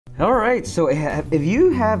All right, so if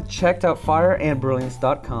you have checked out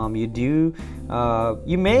fireandbrilliance.com,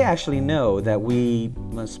 you may actually know that we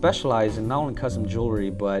specialize in not only custom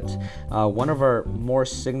jewelry, but one of our more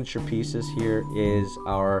signature pieces here is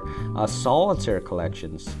our solitaire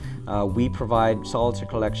collections. We provide solitaire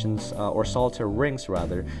collections, or solitaire rings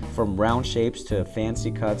rather, from round shapes to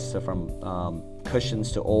fancy cuts, to from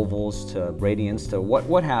cushions to ovals to radiance to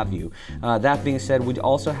what have you. That being said, we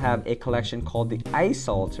also have a collection called the Ice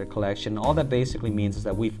Solitaire collection. All that basically means is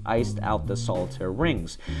that we've iced out the solitaire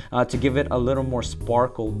rings to give it a little more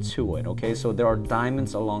sparkle to it. Okay, so there are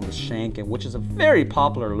diamonds along the shank, and which is a very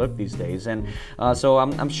popular look these days. And so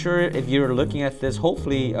I'm sure if you're looking at this,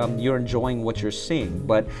 hopefully you're enjoying what you're seeing.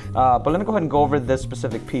 But let me go ahead and go over this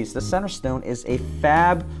specific piece. The center stone is a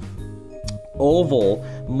FAB oval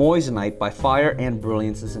Moissanite by Fire and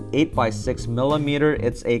Brilliance. It's an 8x6 millimeter.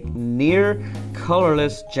 It's a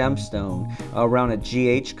near-colorless gemstone around a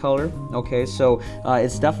GH color. Okay, so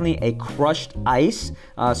it's definitely a crushed ice.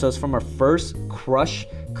 So it's from our first crush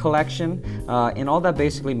collection, and all that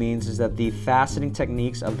basically means is that the faceting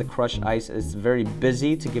techniques of the crushed ice is very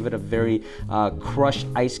busy to give it a very crushed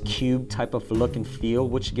ice cube type of look and feel,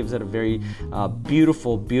 which gives it a very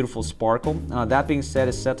beautiful sparkle. That being said,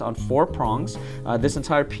 it's set on 4 prongs. This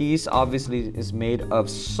entire piece obviously is made of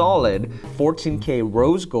solid 14K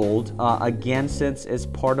rose gold. Again, since it's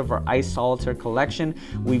part of our Ice Solitaire collection,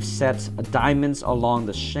 we've set diamonds along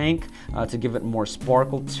the shank to give it more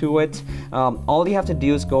sparkle to it. All you have to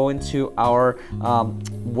do is go into our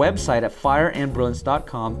website at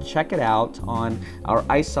fireandbrilliance.com, check it out on our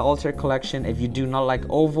Ice Solitaire collection. If you do not like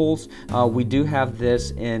ovals, we do have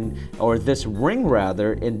this this ring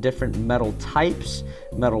rather, in different metal types,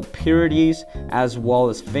 metal purities, as well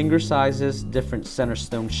as finger sizes, different center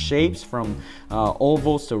stone shapes, from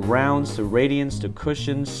ovals to rounds to radiance to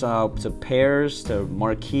cushions to pairs to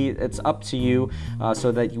marquee. It's up to you,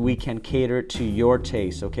 so that we can cater to your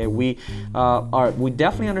taste. Okay, we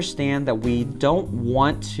definitely understand that we don't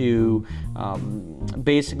want to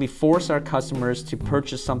basically force our customers to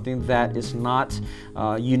purchase something that is not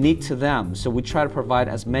unique to them. So we try to provide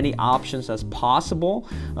as many options as possible,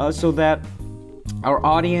 so that our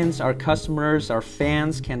audience, our customers, our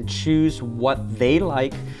fans can choose what they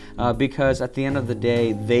like, because at the end of the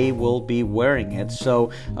day, they will be wearing it.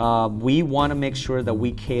 So we want to make sure that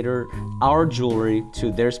we cater our jewelry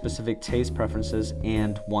to their specific taste preferences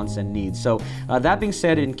and wants and needs. So that being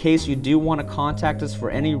said, in case you do want to contact us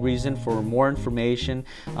for any reason for more information,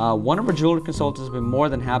 one of our jewelry consultants will be more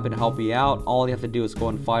than happy to help you out. All you have to do is go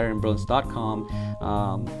on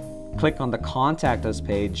fireandbrilliance.com, click on the Contact Us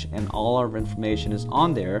page, and all our information is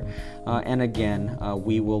on there. And again,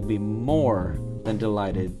 we will be more than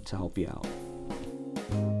delighted to help you out.